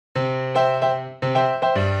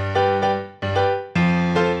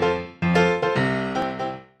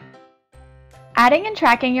Adding and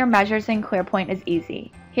tracking your measures in ClearPoint is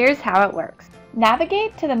easy. Here's how it works.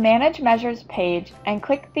 Navigate to the Manage Measures page and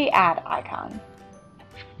click the Add icon.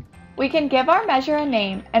 We can give our measure a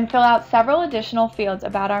name and fill out several additional fields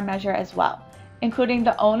about our measure as well, including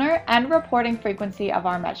the owner and reporting frequency of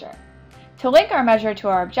our measure. To link our measure to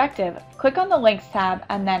our objective, click on the Links tab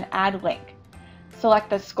and then Add Link. Select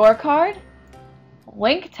the scorecard,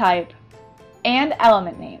 link type, and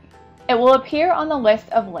element name. It will appear on the list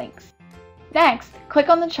of links. Next, click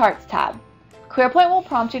on the Charts tab. ClearPoint will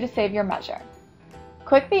prompt you to save your measure.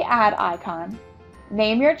 Click the Add icon,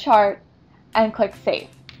 name your chart, and click Save.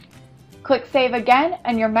 Click Save again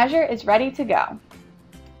and your measure is ready to go.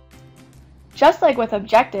 Just like with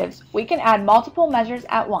objectives, we can add multiple measures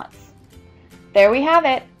at once. There we have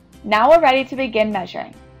it. Now we're ready to begin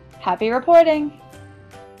measuring. Happy reporting!